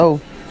Oh,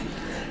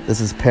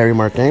 this is Perry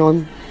Mark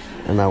Anglin,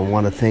 and I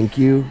want to thank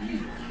you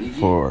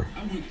for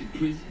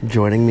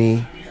joining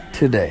me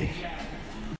today.